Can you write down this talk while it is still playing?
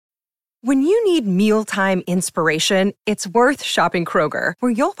When you need mealtime inspiration, it's worth shopping Kroger,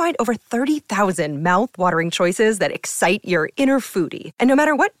 where you'll find over 30,000 mouth-watering choices that excite your inner foodie. And no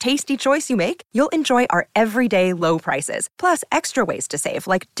matter what tasty choice you make, you'll enjoy our everyday low prices, plus extra ways to save,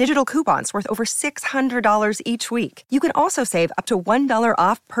 like digital coupons worth over $600 each week. You can also save up to $1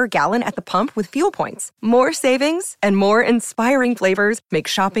 off per gallon at the pump with fuel points. More savings and more inspiring flavors make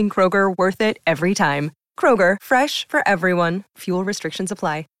shopping Kroger worth it every time. Kroger, fresh for everyone. Fuel restrictions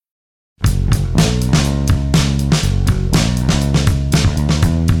apply.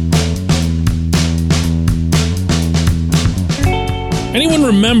 Anyone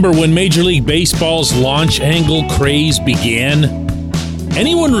remember when Major League Baseball's launch angle craze began?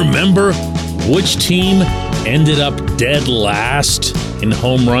 Anyone remember which team ended up dead last in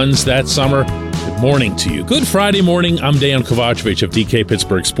home runs that summer? Good morning to you. Good Friday morning. I'm Dejan Kovacevic of DK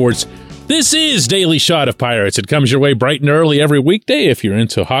Pittsburgh Sports. This is Daily Shot of Pirates. It comes your way bright and early every weekday if you're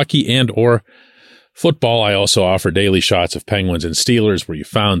into hockey and or football. I also offer daily shots of Penguins and Steelers where you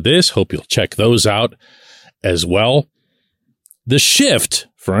found this. Hope you'll check those out as well. The shift,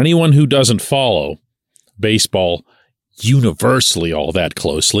 for anyone who doesn't follow baseball universally all that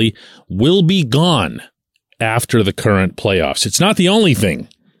closely, will be gone after the current playoffs. It's not the only thing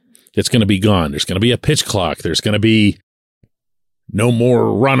that's going to be gone. There's going to be a pitch clock. There's going to be no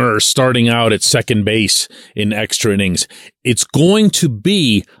more runners starting out at second base in extra innings. It's going to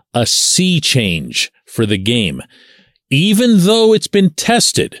be a sea change for the game. Even though it's been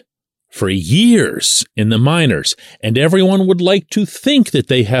tested for years in the minors, and everyone would like to think that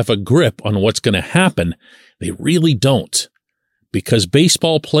they have a grip on what's going to happen, they really don't. Because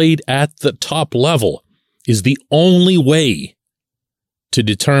baseball played at the top level is the only way to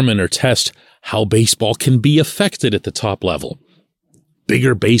determine or test how baseball can be affected at the top level.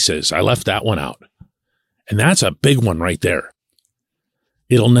 Bigger bases, I left that one out. And that's a big one right there.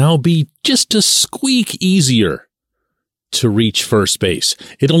 It'll now be just a squeak easier to reach first base.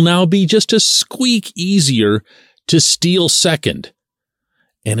 It'll now be just a squeak easier to steal second.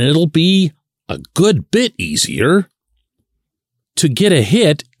 And it'll be a good bit easier to get a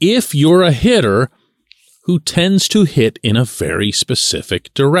hit if you're a hitter who tends to hit in a very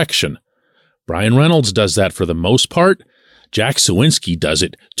specific direction. Brian Reynolds does that for the most part. Jack Suwinski does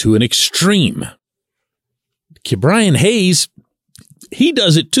it to an extreme. Brian Hayes, he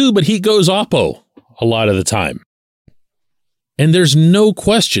does it too, but he goes oppo a lot of the time. And there's no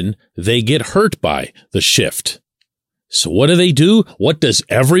question they get hurt by the shift. So what do? What does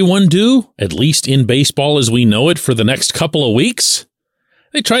everyone do, at least in baseball as we know it, for the next couple of weeks?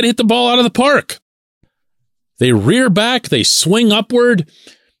 They try to hit the ball out of the park. They rear back, they swing upward.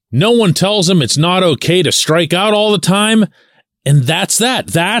 No one tells them it's not okay to strike out all the time. And that's that.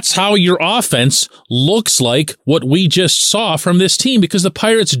 That's how your offense looks like what we just saw from this team, because the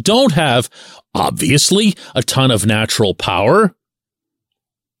Pirates don't have, obviously, a ton of natural power.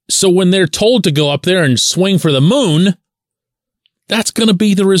 So when they're told to go up there and swing for the moon, that's going to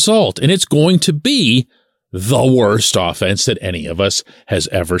be the result. And it's going to be the worst offense that any of us has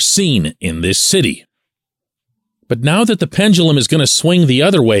ever seen in this city. But now that the pendulum is going to swing the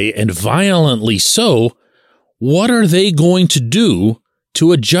other way, and violently so, what are they going to do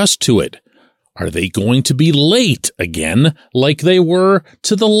to adjust to it? Are they going to be late again like they were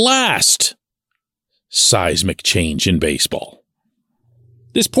to the last seismic change in baseball?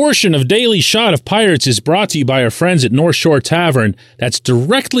 This portion of Daily Shot of Pirates is brought to you by our friends at North Shore Tavern. That's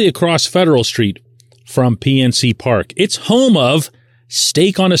directly across Federal Street from PNC Park. It's home of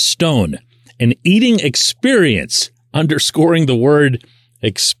Steak on a Stone, an eating experience, underscoring the word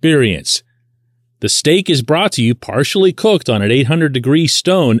experience. The steak is brought to you partially cooked on an 800-degree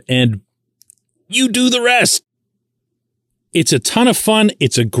stone, and you do the rest. It's a ton of fun,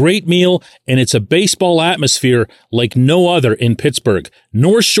 it's a great meal, and it's a baseball atmosphere like no other in Pittsburgh.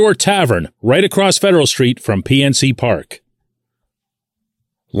 North Shore Tavern, right across Federal Street from PNC Park.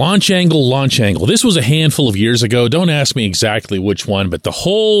 Launch angle. This was a handful of years ago. Don't ask me exactly which one, but the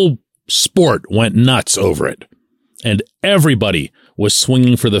whole sport went nuts over it. And everybody was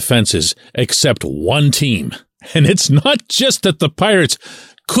swinging for the fences except one team. And it's not just that the Pirates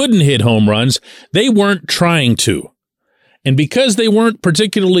couldn't hit home runs, they weren't trying to. And because they weren't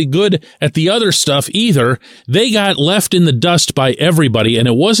particularly good at the other stuff either, they got left in the dust by everybody. And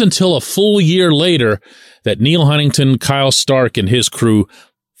it wasn't until a full year later that Neil Huntington, Kyle Stark, and his crew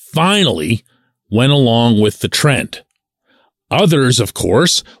finally went along with the trend. Others, of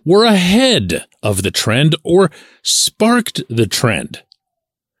course, were ahead of the trend or sparked the trend.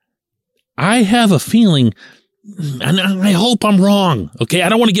 I have a feeling, and I hope I'm wrong, okay? I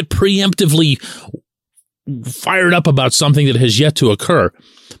don't want to get preemptively fired up about something that has yet to occur.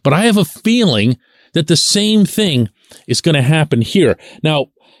 But I have a feeling that the same thing is going to happen here. Now,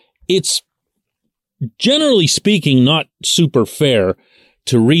 it's generally speaking not super fair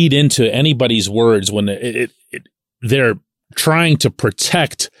to read into anybody's words when they're trying to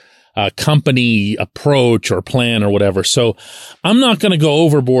protect a company approach or plan or whatever. So I'm not going to go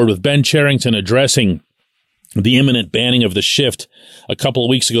overboard with Ben Cherington addressing the imminent banning of the shift a couple of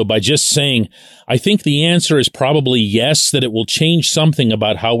weeks ago by just saying, I think the answer is probably yes, that it will change something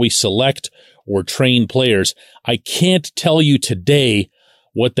about how we select or train players. I can't tell you today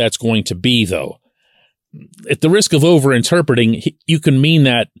what that's going to be, though. At the risk of overinterpreting, you can mean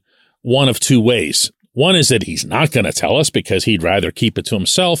that one of two ways. One is that he's not going to tell us because he'd rather keep it to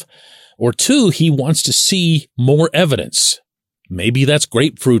himself. Or two, he wants to see more evidence. Maybe that's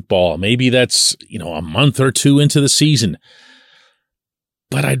grapefruit ball. Maybe that's, a month or two into the season.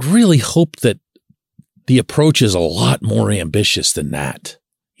 But I'd really hope that the approach is a lot more ambitious than that.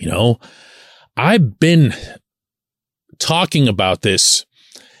 I've been talking about this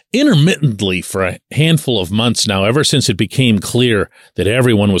intermittently for a handful of months now, ever since it became clear that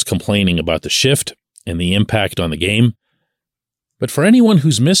everyone was complaining about the shift and the impact on the game. But for anyone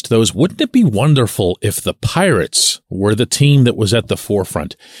who's missed those, wouldn't it be wonderful if the Pirates were the team that was at the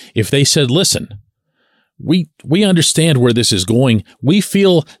forefront? If they said, listen, we understand where this is going. We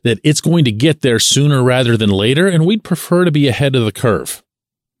feel that it's going to get there sooner rather than later, and we'd prefer to be ahead of the curve.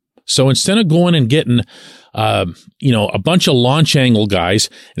 So instead of going and getting, a bunch of launch angle guys,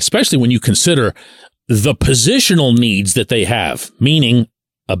 especially when you consider the positional needs that they have, meaning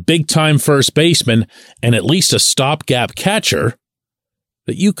a big-time first baseman and at least a stopgap catcher,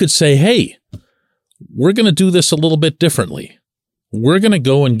 that you could say, hey, we're going to do this a little bit differently. We're going to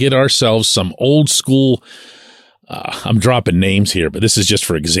go and get ourselves some old school, I'm dropping names here, but this is just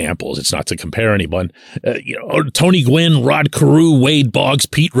for examples. It's not to compare anyone. Tony Gwynn, Rod Carew, Wade Boggs,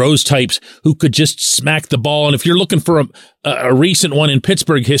 Pete Rose types who could just smack the ball. And if you're looking for a recent one in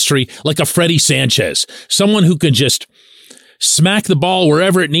Pittsburgh history, like a Freddie Sanchez, someone who can just smack the ball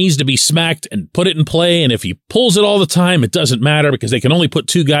wherever it needs to be smacked and put it in play. And if he pulls it all the time, it doesn't matter because they can only put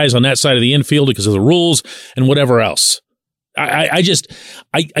two guys on that side of the infield because of the rules and whatever else. I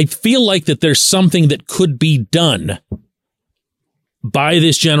feel like that there's something that could be done by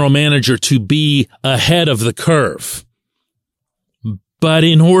this general manager to be ahead of the curve. But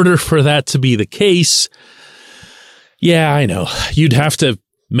in order for that to be the case, yeah, I know, you'd have to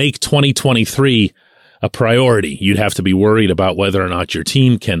make 2023 a priority. You'd have to be worried about whether or not your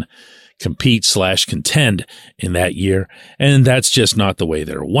team can compete/contend in that year. And that's just not the way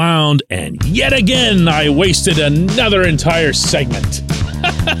they're wound. And yet again, I wasted another entire segment.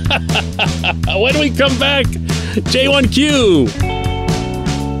 When we come back, J1Q.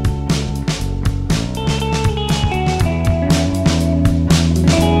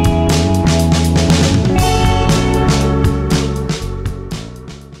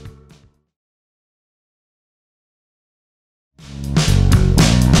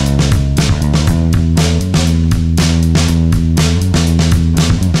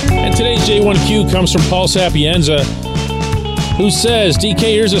 J1Q comes from Paul Sapienza, who says, DK,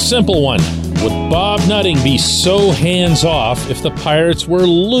 here's a simple one. Would Bob Nutting be so hands-off if the Pirates were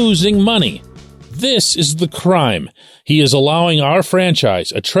losing money? This is the crime. He is allowing our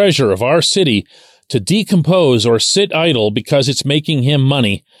franchise, a treasure of our city, to decompose or sit idle because it's making him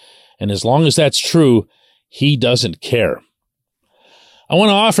money. And as long as that's true, he doesn't care. I want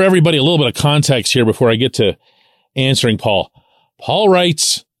to offer everybody a little bit of context here before I get to answering Paul. Paul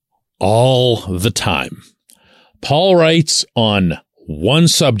writes all the time. Paul writes on one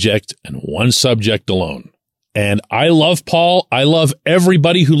subject and one subject alone. And I love Paul. I love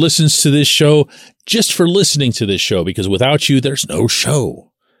everybody who listens to this show just for listening to this show, because without you, there's no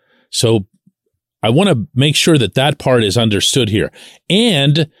show. So I want to make sure that that part is understood here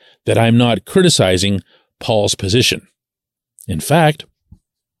and that I'm not criticizing Paul's position. In fact,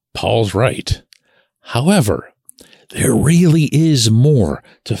 Paul's right. However, there really is more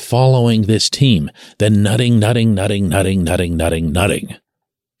to following this team than nutting.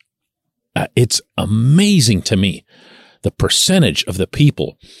 It's amazing to me the percentage of the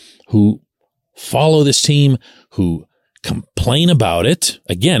people who follow this team, who complain about it,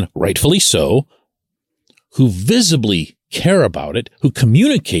 again, rightfully so, who visibly care about it, who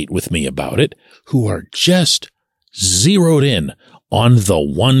communicate with me about it, who are just zeroed in on the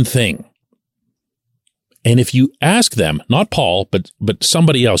one thing. And if you ask them, not Paul, but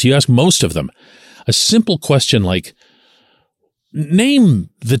somebody else, you ask most of them, a simple question like, name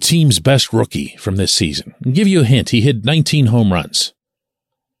the team's best rookie from this season. I'll give you a hint. He hit 19 home runs.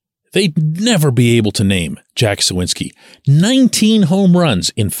 they'd never be able to name Jack Suwinski. 19 home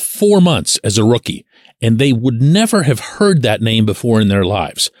runs in 4 months as a rookie, and they would never have heard that name before in their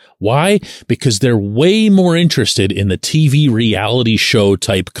lives. Why? Because they're way more interested in the TV reality show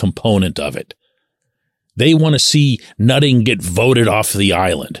type component of it. They want to see Nutting get voted off the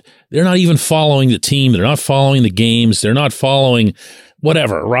island. They're not even following the team. They're not following the games. They're not following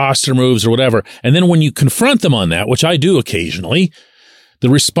whatever, roster moves or whatever. And then when you confront them on that, which I do occasionally, the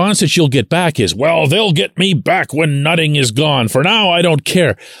response that you'll get back is, well, they'll get me back when Nutting is gone. For now, I don't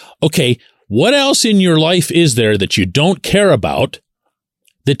care. Okay, what else in your life is there that you don't care about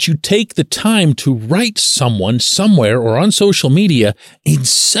that you take the time to write someone somewhere or on social media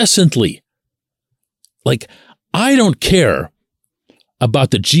incessantly? Like, I don't care about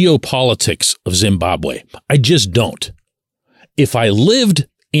the geopolitics of Zimbabwe. I just don't. If I lived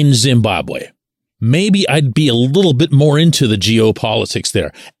in Zimbabwe, maybe I'd be a little bit more into the geopolitics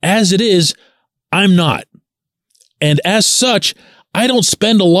there. As it is, I'm not. And as such, I don't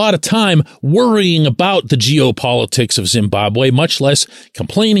spend a lot of time worrying about the geopolitics of Zimbabwe, much less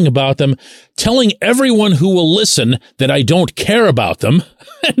complaining about them, telling everyone who will listen that I don't care about them,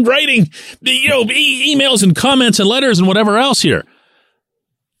 and writing, emails and comments and letters and whatever else here.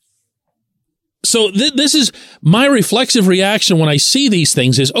 So this is my reflexive reaction when I see these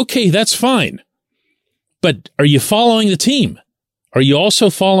things is, okay, that's fine. But are you following the team? Are you also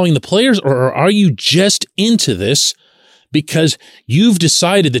following the players, or are you just into this because you've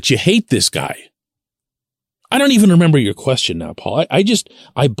decided that you hate this guy? I don't even remember your question now, Paul.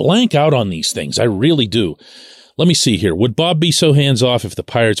 I blank out on these things. I really do. Let me see here. Would Bob be so hands-off if the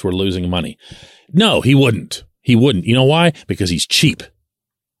Pirates were losing money? No, he wouldn't. He wouldn't. You know why? Because he's cheap.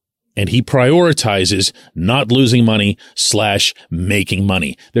 And he prioritizes not losing money / making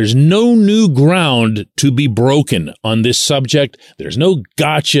money. There's no new ground to be broken on this subject. There's no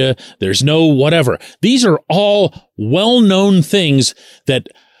gotcha. There's no whatever. These are all well-known things that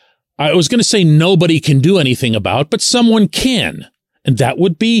I was going to say nobody can do anything about, but someone can. And that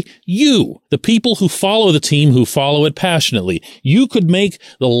would be you, the people who follow the team, who follow it passionately. You could make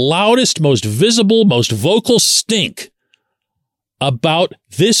the loudest, most visible, most vocal stink about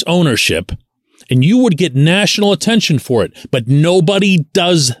this ownership, and you would get national attention for it. But nobody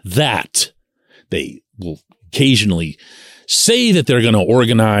does that. They will occasionally say that they're going to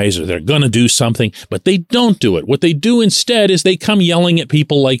organize or they're going to do something, but they don't do it. What they do instead is they come yelling at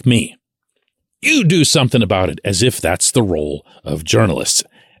people like me. You do something about it, as if that's the role of journalists.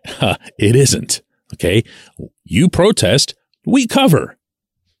 It isn't. Okay? You protest, we cover.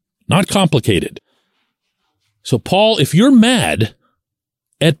 Not complicated. So, Paul, if you're mad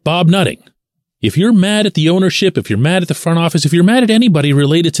at Bob Nutting, if you're mad at the ownership, if you're mad at the front office, if you're mad at anybody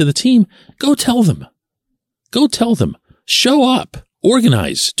related to the team, go tell them. Go tell them. Show up.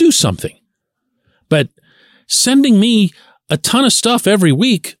 Organize. Do something. But sending me a ton of stuff every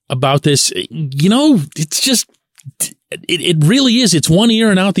week about this, it's just, it really is. It's one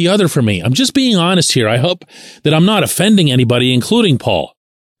ear and out the other for me. I'm just being honest here. I hope that I'm not offending anybody, including Paul.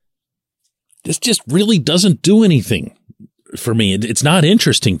 This just really doesn't do anything for me. It's not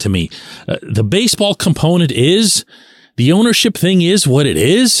interesting to me. The baseball component is, the ownership thing is what it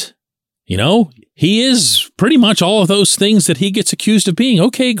is. He is pretty much all of those things that he gets accused of being.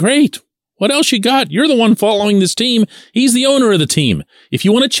 Okay, great. What else you got? You're the one following this team. He's the owner of the team. If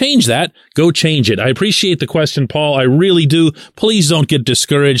you want to change that, go change it. I appreciate the question, Paul. I really do. Please don't get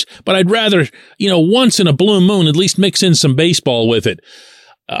discouraged. But I'd rather, once in a blue moon, at least mix in some baseball with it.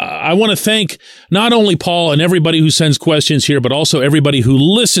 I want to thank not only Paul and everybody who sends questions here, but also everybody who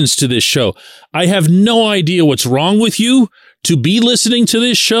listens to this show. I have no idea what's wrong with you to be listening to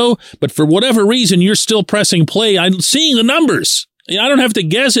this show, but for whatever reason, you're still pressing play. I'm seeing the numbers. I don't have to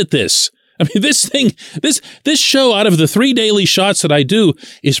guess at this. I mean, this show, out of the 3 daily shots that I do,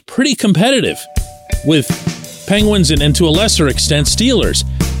 is pretty competitive with Penguins and to a lesser extent, Steelers.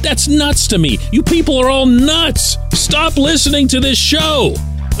 That's nuts to me. You people are all nuts. Stop listening to this show.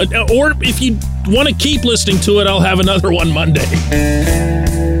 Or if you want to keep listening to it, I'll have another one Monday.